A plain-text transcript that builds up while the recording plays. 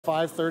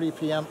5:30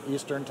 p.m.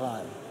 Eastern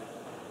Time.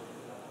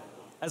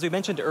 As we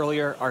mentioned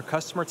earlier, our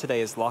customer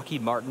today is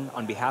Lockheed Martin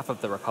on behalf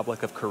of the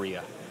Republic of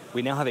Korea.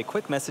 We now have a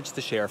quick message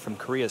to share from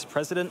Korea's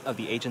President of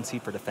the Agency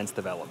for Defense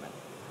Development.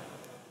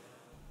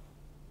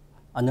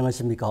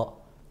 안녕하십니까.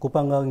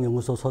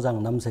 국방과학연구소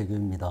소장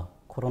남세규입니다.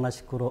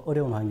 코로나19로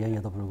어려운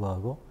환경에도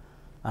불구하고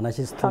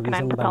아나시스-II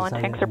위성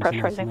발사에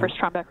헌신하시는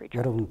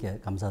여러분께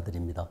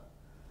감사드립니다.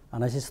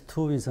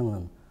 아나시스-II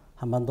위성은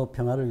한반도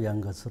평화를 위한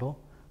것으로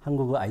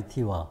한국의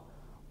IT와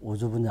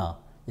우주 분야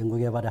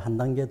연구개발의 한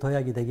단계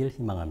도약이 되길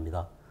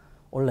희망합니다.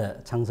 올해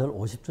창설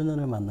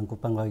 50주년을 맞는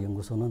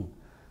국방과학연구소는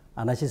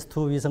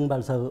아나시스-II 위성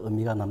발사의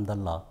의미가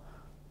남달라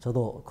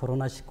저도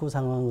코로나19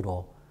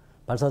 상황으로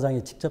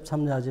발사장에 직접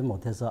참여하지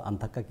못해서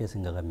안타깝게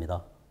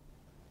생각합니다.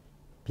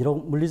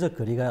 비록 물리적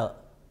거리가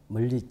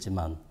멀리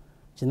있지만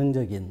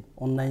지능적인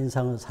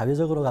온라인상의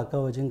사회적으로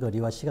가까워진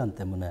거리와 시간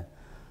때문에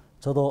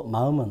저도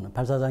마음은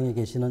발사장에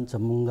계시는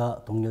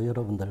전문가 동료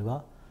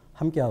여러분들과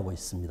함께하고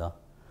있습니다.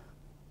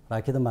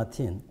 락히드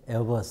마틴,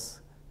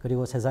 에어버스,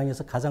 그리고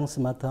세상에서 가장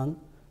스마트한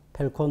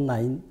펠콘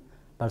 9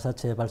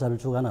 발사체의 발사를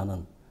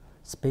주관하는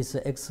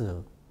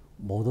스페이스X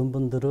모든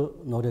분들의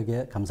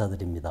노력에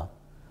감사드립니다.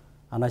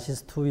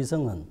 아나시스-II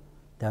위성은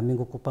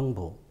대한민국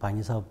국방부,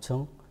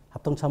 방위사업청,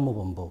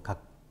 합동참모본부,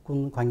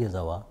 각군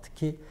관계자와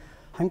특히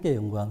함께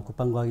연구한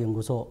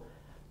국방과학연구소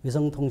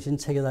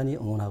위성통신체계단이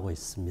응원하고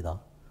있습니다.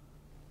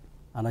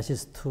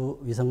 아나시스-II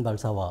위성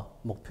발사와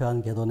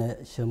목표한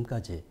궤도내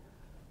시험까지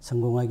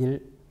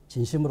성공하길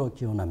진심으로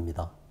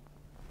기원합니다.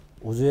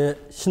 우주의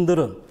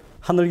신들은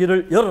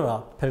하늘길을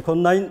열어라.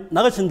 펠콘 9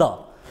 나가신다.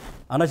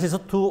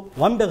 아나시스-II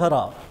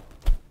완벽하라.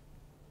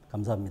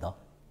 감사합니다.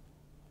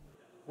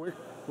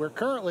 We're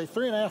currently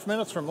 3.5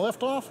 minutes from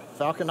liftoff.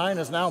 Falcon 9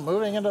 is now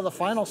moving into the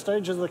final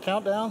stages of the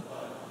countdown.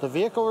 The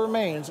vehicle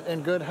remains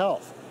in good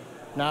health.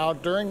 Now,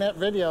 during that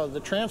video,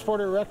 the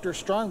transporter erector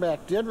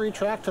strongback did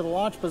retract to the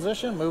launch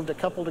position, moved a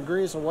couple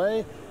degrees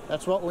away.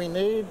 That's what we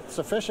need,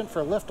 sufficient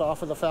for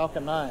liftoff of the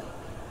Falcon 9.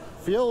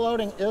 Fuel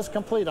loading is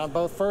complete on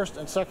both first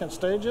and second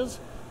stages.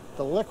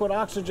 The liquid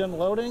oxygen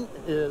loading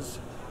is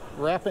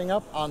wrapping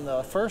up on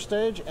the first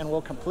stage and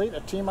will complete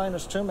at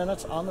T-minus 2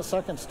 minutes on the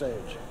second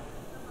stage.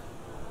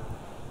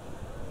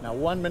 Now,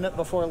 1 minute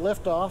before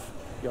liftoff,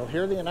 you'll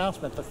hear the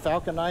announcement that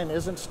Falcon 9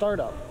 is in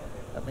startup.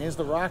 That means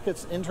the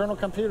rocket's internal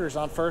computers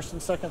on first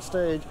and second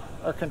stage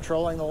are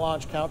controlling the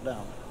launch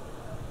countdown.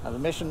 Now, the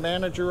mission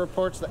manager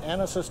reports the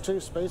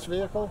Anasis-II space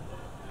vehicle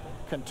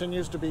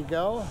continues to be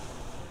go.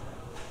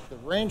 The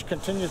range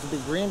continues to be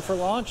green for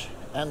launch,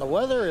 and the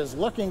weather is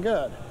looking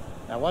good.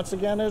 Now, once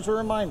again, as a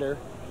reminder,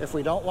 if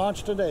we don't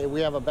launch today,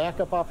 we have a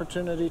backup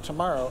opportunity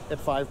tomorrow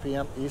at 5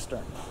 p.m.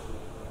 Eastern.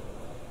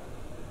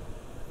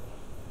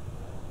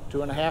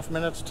 2.5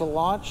 minutes to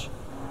launch.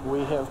 We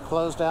have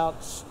closed out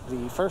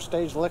the first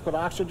stage liquid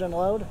oxygen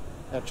load.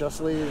 That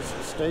just leaves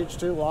stage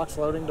 2 LOX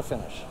loading to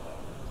finish.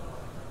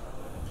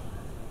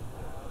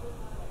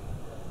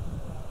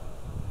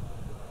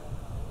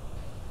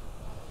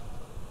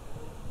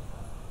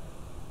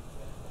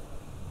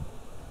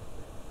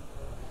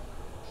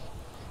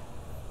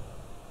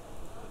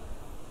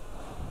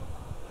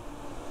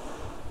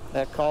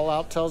 That call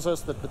out tells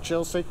us that the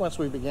chill sequence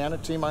we began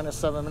at T-minus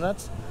 7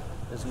 minutes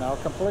is now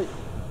complete.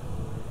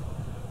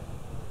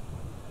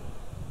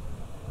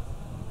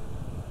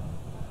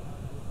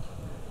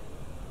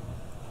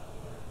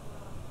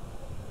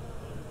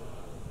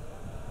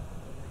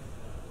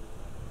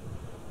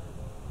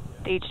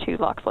 Stage 2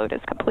 LOX load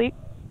is complete.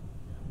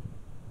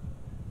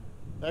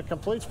 That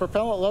completes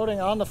propellant loading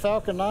on the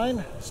Falcon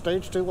 9.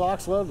 Stage 2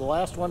 LOX load, the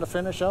last one to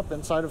finish up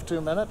inside of 2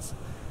 minutes.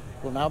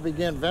 We'll now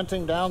begin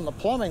venting down the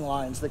plumbing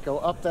lines that go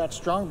up that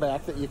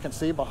strongback that you can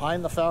see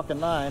behind the Falcon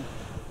 9.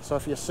 So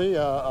if you see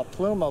a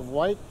plume of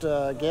white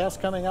gas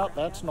coming out,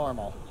 that's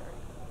normal.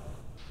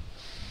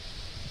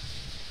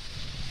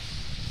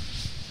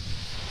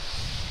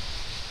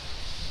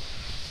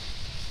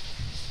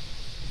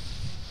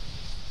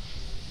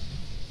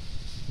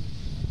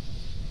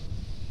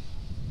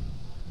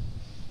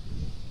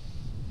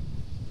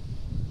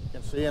 You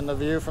can see in the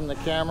view from the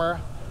camera,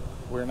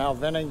 we're now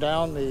venting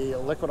down the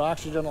liquid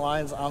oxygen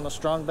lines on the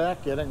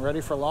strongback, getting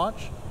ready for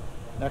launch.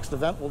 Next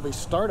event will be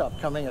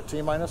startup, coming at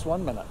T-minus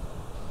 1 minute.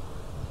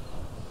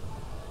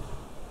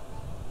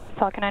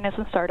 Falcon 9 is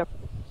in startup.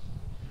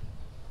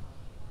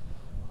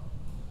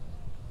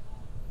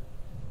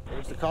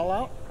 Here's the call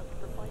out.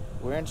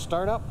 We're in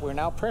startup. We're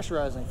now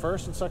pressurizing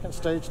first and second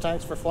stage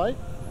tanks for flight.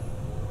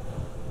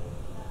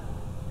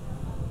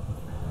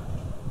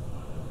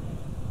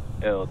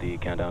 LD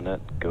countdown net,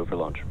 go for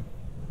launch.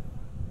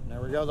 There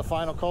we go. The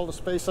final call to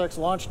SpaceX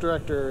launch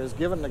director is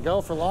given to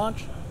go for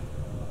launch.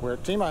 We're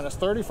at T-minus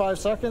 35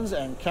 seconds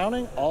and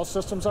counting. All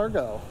systems are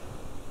go.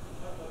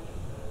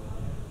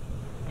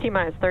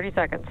 T-minus 30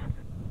 seconds.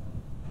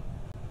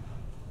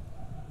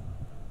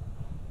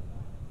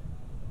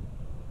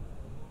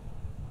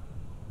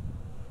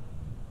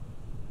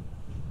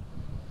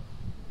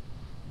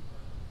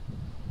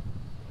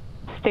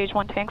 Stage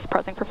 1 tanks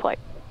pressing for flight.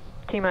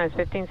 T-minus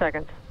 15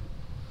 seconds.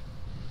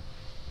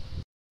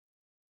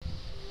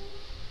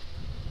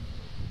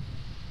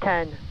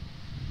 10,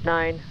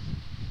 9,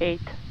 8,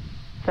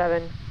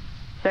 7,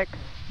 6,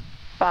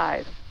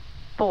 5,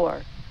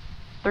 4,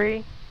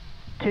 3,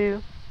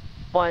 2,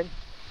 1,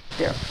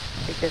 0.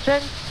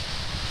 Ignition.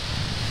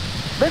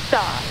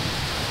 Liftoff.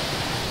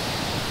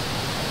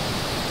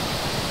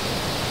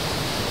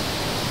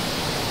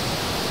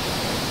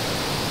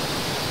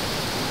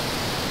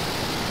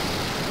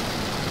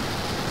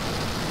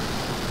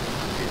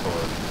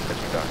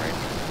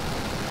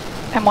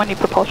 M1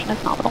 propulsion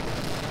is nominal.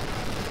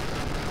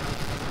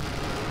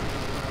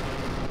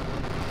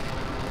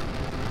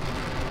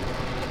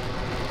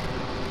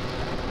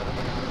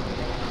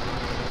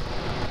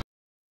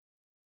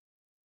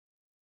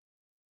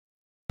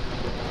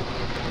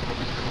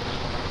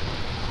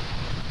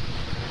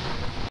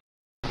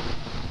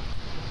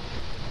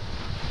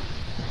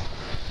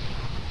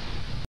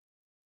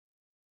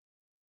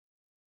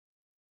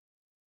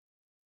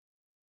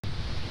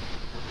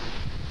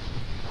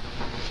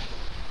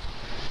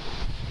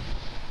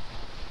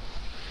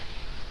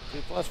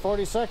 Plus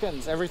 40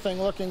 seconds, everything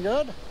looking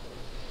good?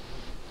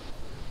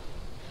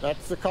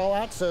 That's the call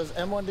out, says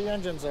M1D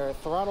engines are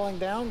throttling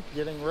down,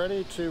 getting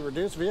ready to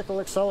reduce vehicle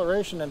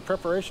acceleration in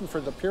preparation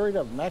for the period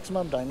of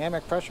maximum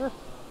dynamic pressure.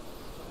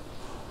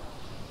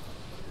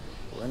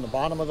 We're in the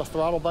bottom of the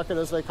throttle bucket,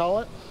 as they call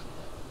it.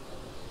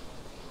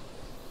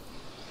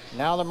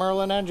 Now the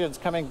Merlin engine's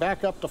coming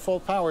back up to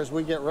full power as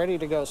we get ready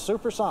to go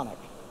supersonic.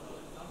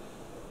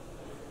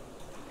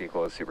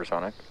 Vehicle is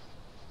supersonic.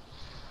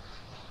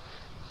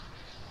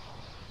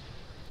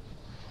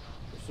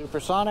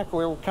 Supersonic,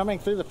 we're coming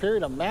through the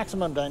period of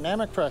maximum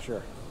dynamic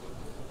pressure.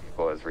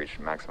 Vehicle has reached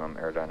maximum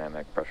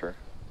aerodynamic pressure.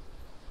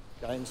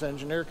 Guidance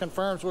engineer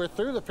confirms we're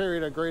through the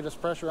period of greatest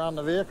pressure on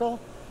the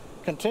vehicle.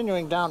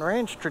 Continuing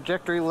downrange,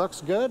 trajectory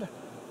looks good,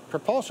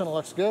 propulsion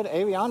looks good,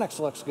 avionics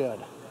looks good.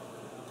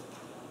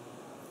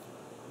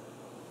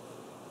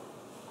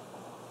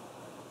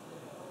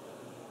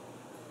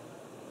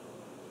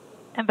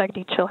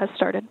 MVAC-D chill has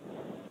started.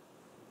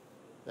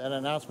 That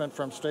announcement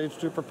from stage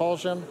 2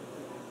 propulsion.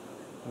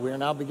 We are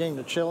now beginning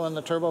to chill in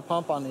the turbo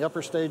pump on the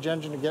upper stage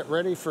engine to get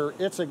ready for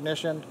its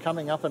ignition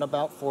coming up in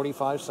about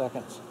 45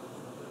 seconds.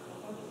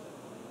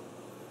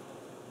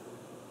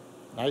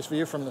 Nice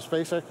view from the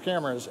SpaceX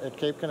cameras at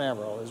Cape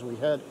Canaveral as we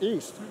head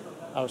east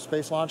out of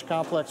Space Launch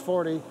Complex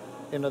 40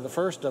 into the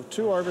first of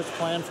 2 orbits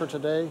planned for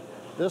today.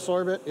 This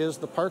orbit is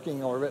the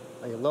parking orbit,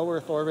 a low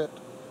Earth orbit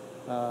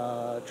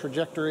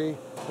trajectory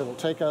that will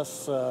take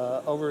us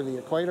over the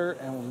equator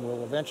and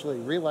will eventually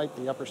relight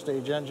the upper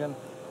stage engine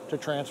to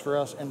transfer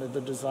us into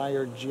the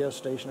desired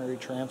geostationary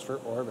transfer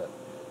orbit.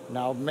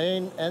 Now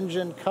main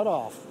engine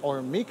cutoff,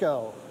 or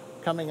MECO,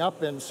 coming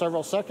up in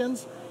several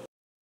seconds.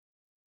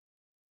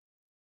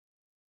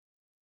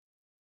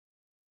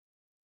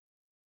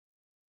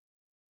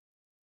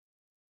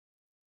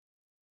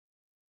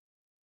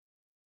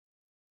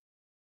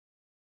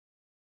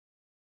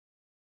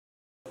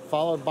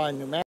 Followed by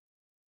pneumatic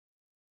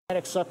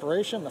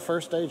separation. The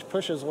first stage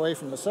pushes away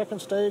from the second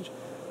stage,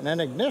 and then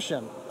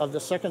ignition of the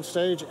second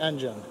stage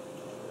engine.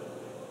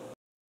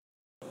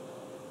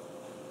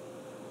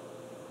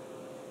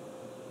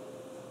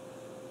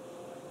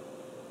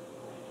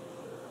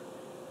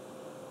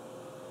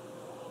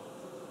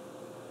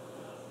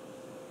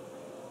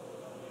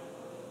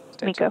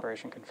 Stage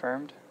separation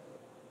confirmed.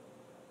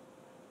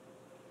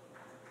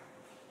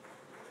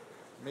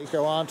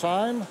 MECO on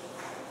time.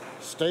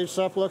 Stage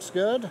sep looks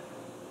good.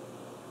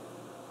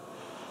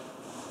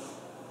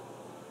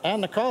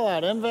 And the call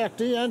out,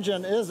 MVAC-D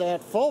engine is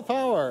at full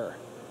power.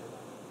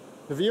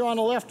 The view on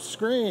the left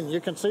screen, you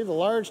can see the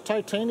large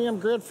titanium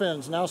grid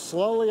fins now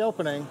slowly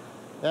opening.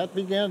 That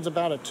begins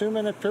about a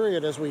 2-minute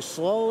period as we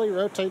slowly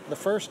rotate the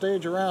first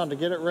stage around to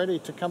get it ready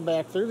to come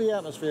back through the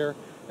atmosphere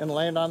and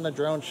land on the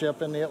drone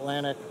ship in the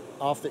Atlantic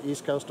off the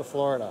east coast of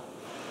Florida.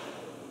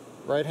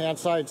 Right-hand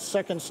side,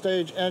 second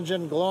stage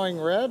engine glowing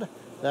red.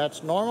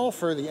 That's normal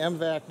for the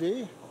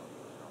MVAC-D.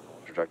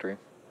 Trajectory.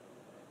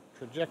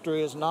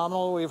 Trajectory is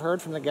nominal, we've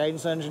heard from the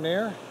guidance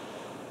engineer.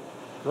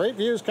 Great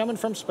views coming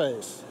from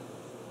space.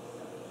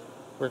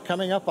 We're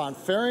coming up on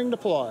fairing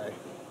deploy.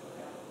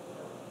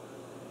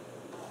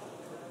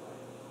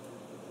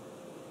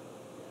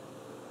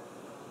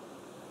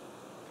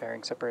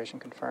 Fairing separation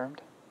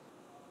confirmed.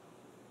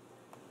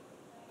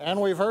 And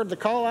we've heard the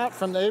call out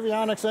from the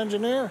avionics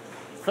engineer.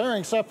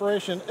 Fairing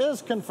separation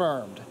is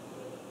confirmed.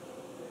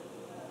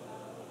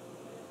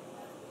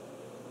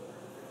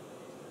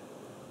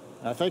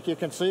 I think you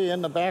can see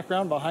in the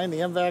background behind the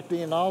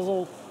MVAC-D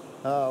nozzle,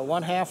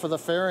 one half of the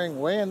fairing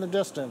way in the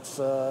distance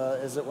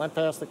as it went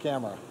past the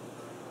camera.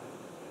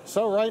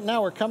 So right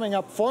now we're coming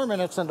up 4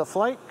 minutes into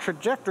flight.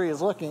 Trajectory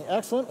is looking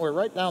excellent. We're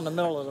right down the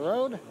middle of the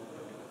road.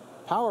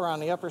 Power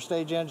on the upper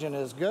stage engine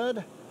is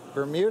good.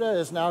 Bermuda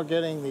is now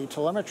getting the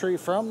telemetry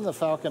from the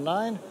Falcon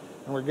 9,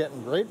 and we're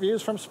getting great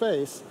views from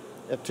space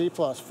at T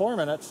plus 4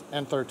 minutes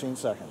and 13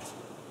 seconds.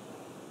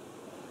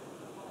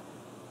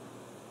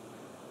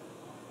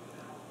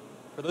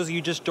 For those of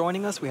you just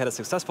joining us, we had a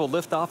successful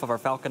liftoff of our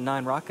Falcon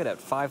 9 rocket at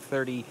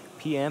 5:30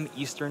 p.m.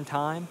 Eastern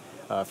Time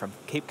from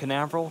Cape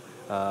Canaveral.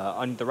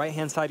 On the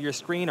right-hand side of your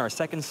screen, our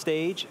second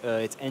stage,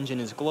 its engine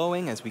is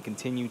glowing as we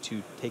continue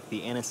to take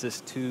the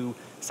Anasis-II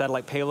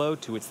satellite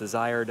payload to its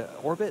desired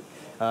orbit.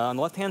 On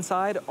the left-hand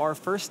side, our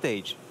first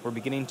stage. We're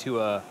beginning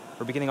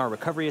our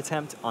recovery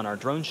attempt on our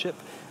drone ship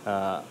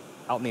out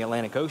in the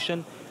Atlantic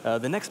Ocean.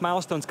 The next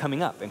milestones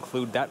coming up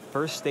include that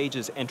first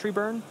stage's entry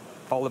burn,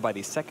 followed by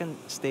the second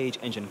stage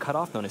engine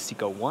cutoff, known as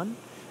SECO-1,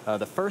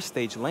 the first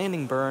stage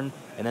landing burn,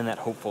 and then that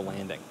hopeful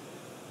landing.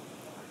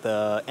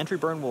 The entry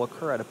burn will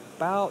occur at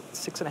about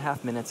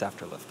 6.5 minutes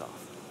after liftoff.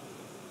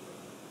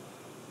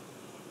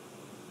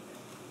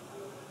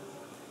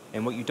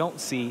 And what you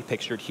don't see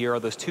pictured here are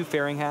those two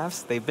fairing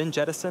halves. They've been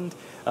jettisoned,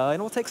 and it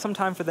will take some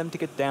time for them to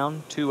get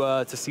down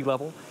to sea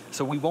level.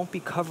 So we won't be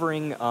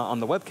covering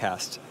on the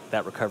webcast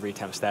that recovery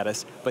attempt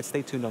status, but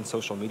stay tuned on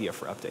social media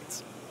for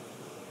updates.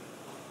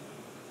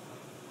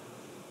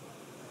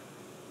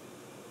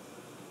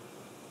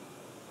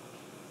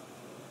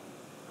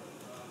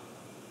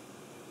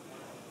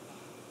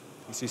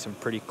 You see some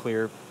pretty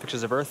clear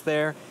pictures of Earth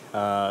there.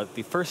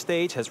 The first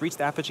stage has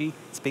reached apogee.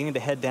 It's beginning to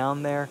head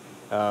down there.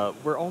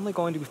 We're only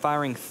going to be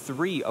firing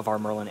 3 of our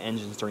Merlin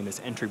engines during this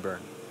entry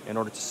burn in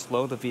order to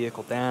slow the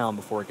vehicle down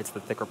before it gets to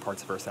the thicker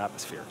parts of Earth's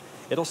atmosphere.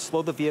 It'll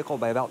slow the vehicle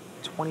by about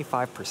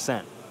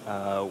 25%.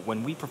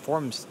 When we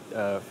perform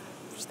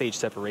stage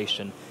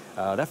separation,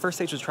 that first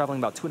stage was traveling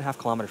about 2.5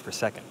 kilometers per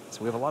second. So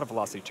we have a lot of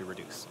velocity to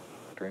reduce.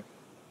 Great.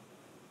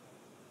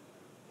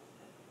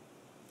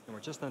 And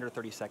we're just under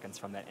 30 seconds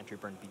from that entry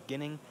burn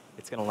beginning.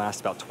 It's going to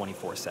last about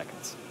 24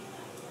 seconds.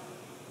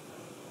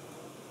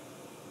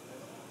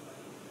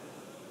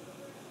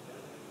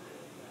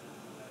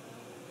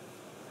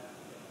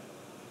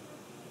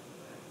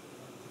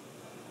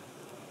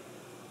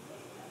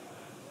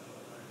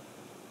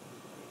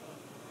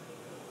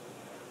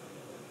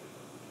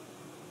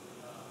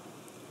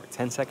 We're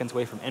 10 seconds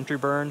away from entry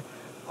burn.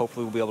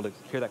 Hopefully we'll be able to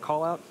hear that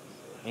call out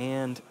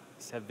and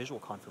have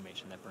visual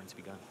confirmation that burn's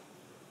begun.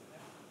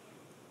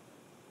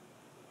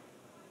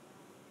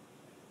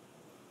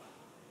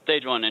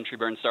 Stage 1, entry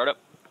burn startup.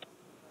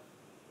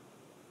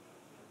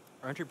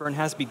 Our entry burn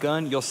has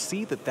begun. You'll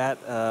see that,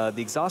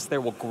 the exhaust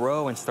there will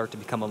grow and start to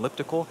become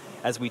elliptical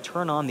as we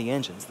turn on the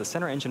engines. The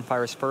center engine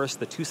fires first,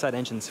 the 2 side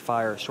engines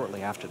fire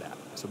shortly after that.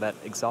 So that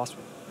exhaust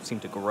will seem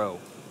to grow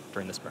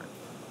during this burn.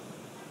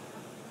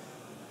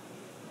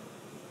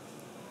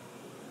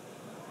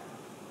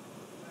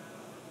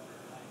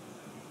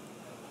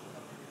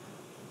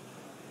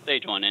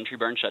 Stage 1, entry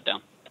burn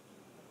shutdown.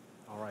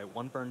 All right,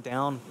 1 burn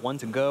down, 1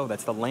 to go.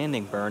 That's the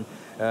landing burn.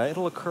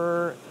 It'll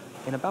occur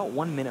in about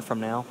 1 minute from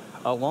now,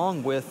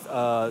 along with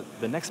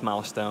the next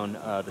milestone,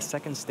 the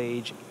second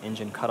stage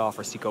engine cutoff,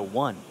 or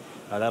SECO-1.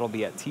 That'll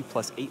be at T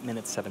plus 8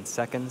 minutes, 7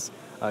 seconds.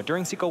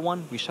 During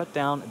SECO-1, we shut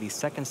down the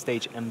second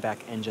stage MVAC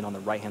engine on the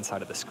right-hand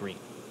side of the screen.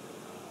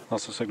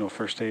 Also signal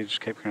first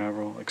stage, Cape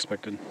Canaveral,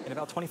 expected. In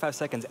about 25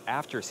 seconds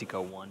after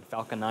SECO-1,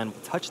 Falcon 9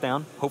 will touch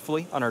down,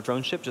 hopefully, on our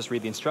drone ship. Just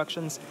read the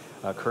instructions.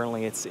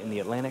 Currently, it's in the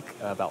Atlantic,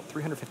 about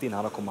 350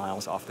 nautical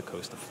miles off the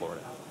coast of Florida.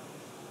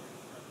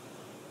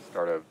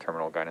 Start of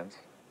terminal guidance.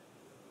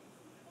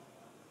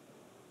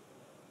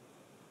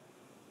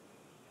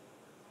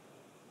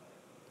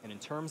 And in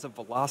terms of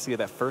velocity of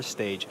that first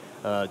stage,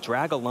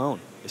 drag alone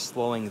is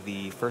slowing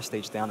the first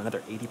stage down another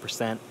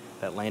 80%.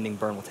 That landing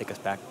burn will take us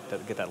back to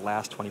get that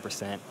last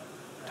 20%,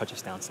 touch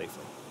us down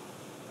safely.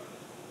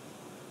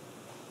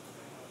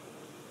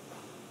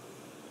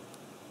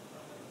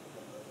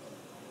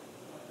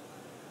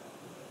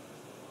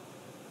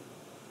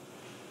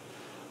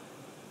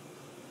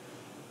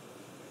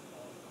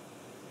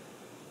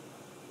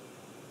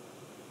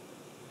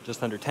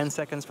 Just under 10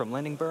 seconds from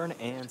landing burn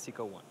and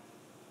SECO-1.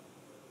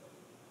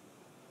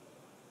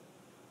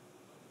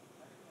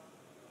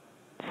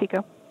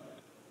 SECO.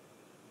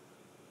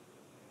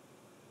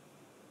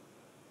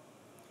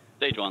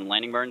 Stage 1,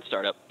 landing burn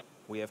startup.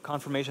 We have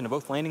confirmation of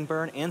both landing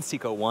burn and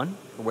SECO-1.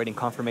 We're waiting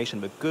confirmation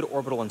of a good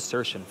orbital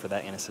insertion for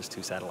that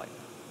Anasis-II satellite.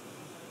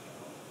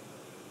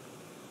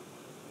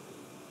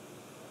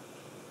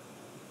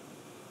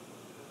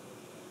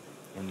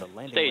 And the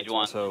landing Stage 1.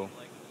 Also,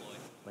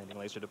 landing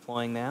laser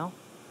deploying now.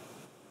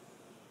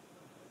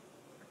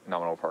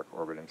 Nominal park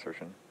orbit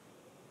insertion.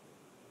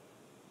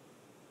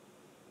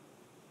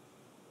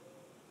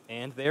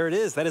 And there it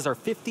is. That is our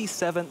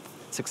 57th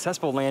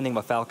successful landing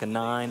by Falcon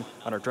 9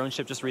 on our drone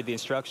ship. Just read the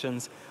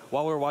instructions.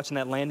 While we were watching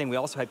that landing, we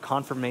also had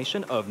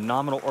confirmation of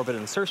nominal orbit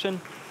insertion.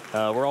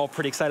 We're all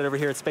pretty excited over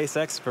here at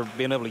SpaceX for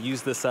being able to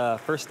use this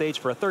first stage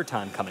for a 3rd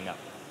time coming up.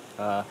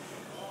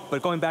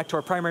 But going back to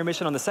our primary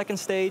mission on the second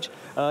stage,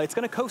 it's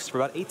going to coast for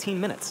about 18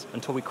 minutes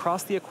until we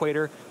cross the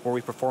equator, where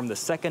we perform the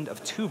second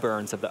of 2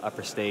 burns of the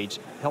upper stage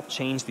to help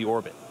change the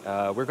orbit.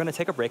 We're going to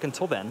take a break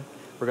until then.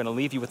 We're going to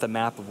leave you with a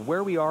map of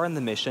where we are in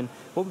the mission.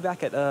 We'll be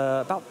back at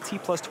about T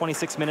plus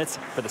 26 minutes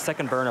for the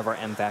second burn of our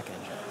MVAC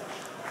engine.